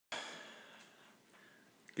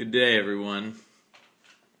Good day, everyone.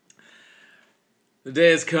 The day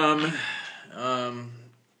has come.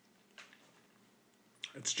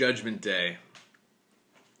 It's Judgment Day.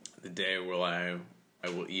 The day where I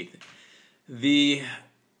will eat the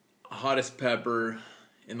hottest pepper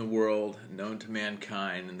in the world, known to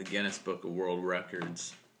mankind in the Guinness Book of World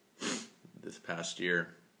Records this past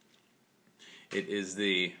year. It is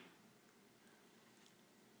the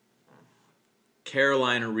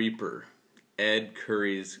Carolina Reaper. Ed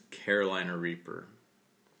Currie's Carolina Reaper.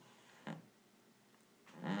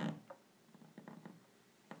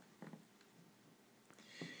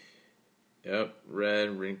 Yep, red,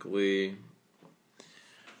 wrinkly.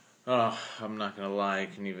 Oh, I'm not gonna lie, I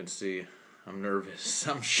can even see I'm nervous.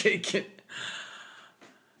 I'm shaking.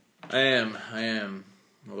 I am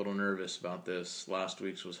a little nervous about this. Last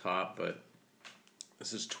week's was hot, but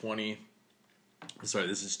this is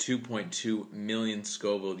 2.2 million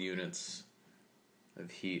Scoville units of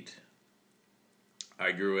heat.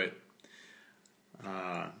 I grew it.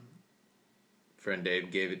 Friend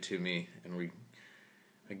Dave gave it to me, and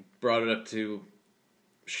I brought it up to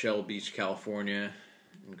Shell Beach, California,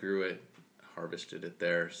 and grew it, harvested it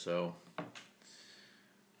there. So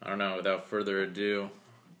I don't know. Without further ado,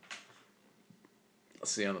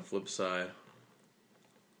 let's see on the flip side.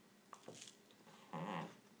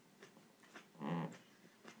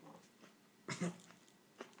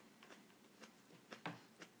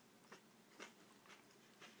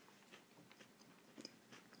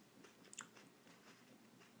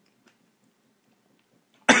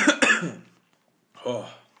 Oh,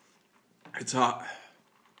 it's hot.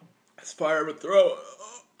 It's fire in my throat.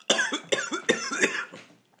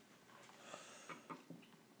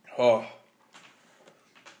 Oh,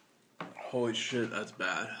 holy shit, that's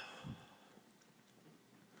bad.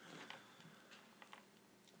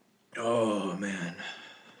 Oh, man.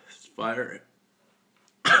 It's fire.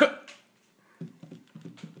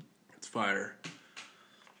 It's fire.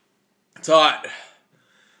 It's hot.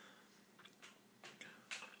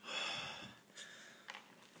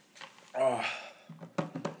 Oh.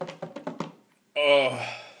 Oh.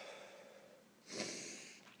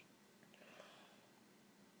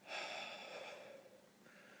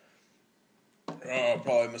 Oh,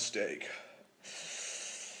 probably a mistake.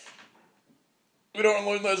 We don't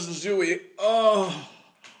learn lessons, do we? Oh.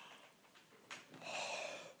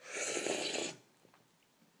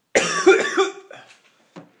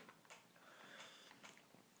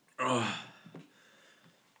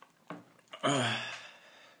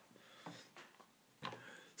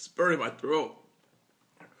 It's burning my throat.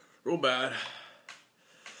 Real bad.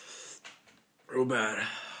 Real bad.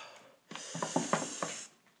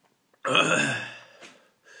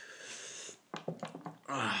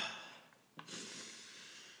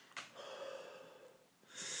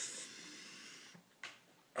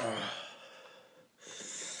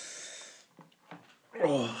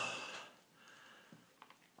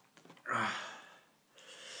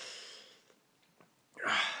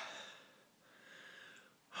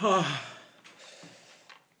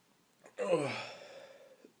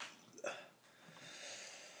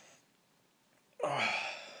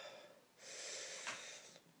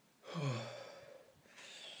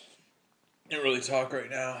 Can't really talk right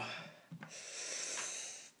now.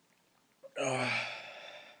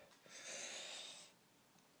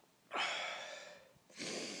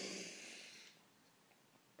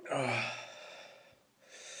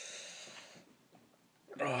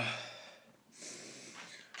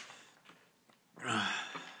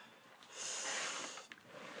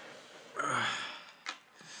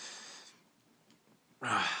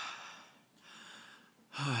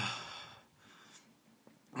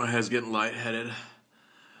 My head's getting lightheaded.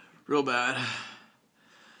 Real bad.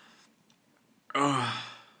 I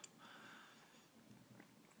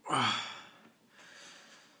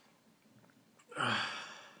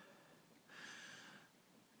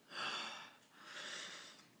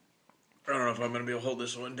don't know if I'm going to be able to hold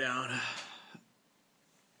this one down.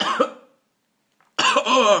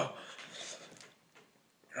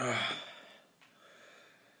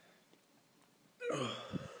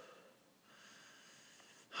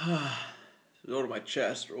 Go to my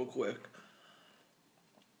chest real quick.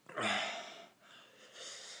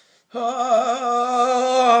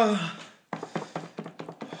 Oh.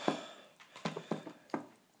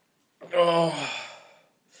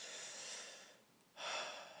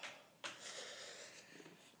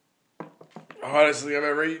 Hottest thing I've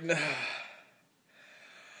ever eaten.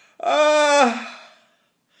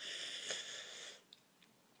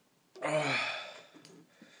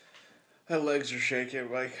 My legs are shaking.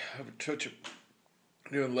 Like I'm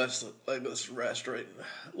doing less legless rest right now.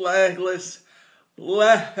 Legless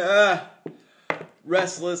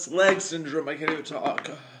restless leg syndrome. I can't even talk.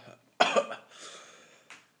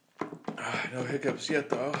 No hiccups yet,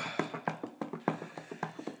 though.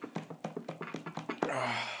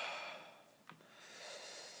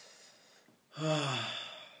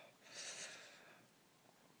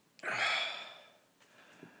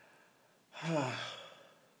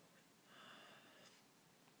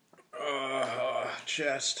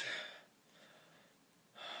 Chest.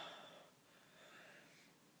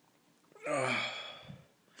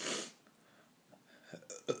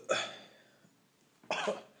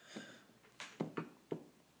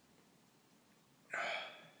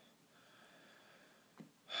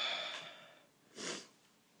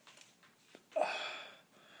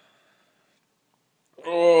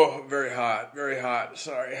 Oh, very hot, very hot.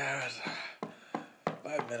 Sorry,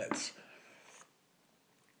 5 minutes.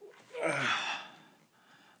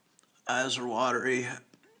 Eyes are watery.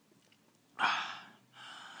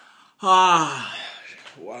 Wow.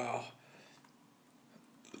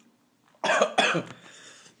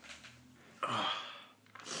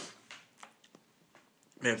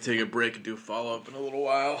 May have to take a break and do a follow-up in a little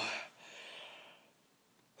while.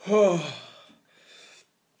 Oh.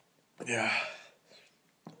 Yeah.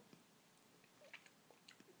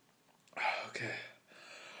 Okay.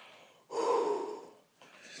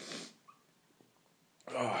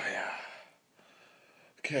 Oh, yeah.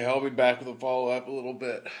 Okay, I'll be back with a follow-up a little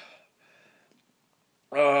bit.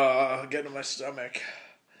 Getting to my stomach.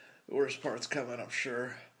 The worst part's coming, I'm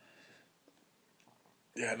sure.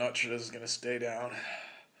 Yeah, not sure this is going to stay down.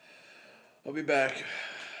 I'll be back,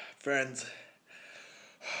 friends.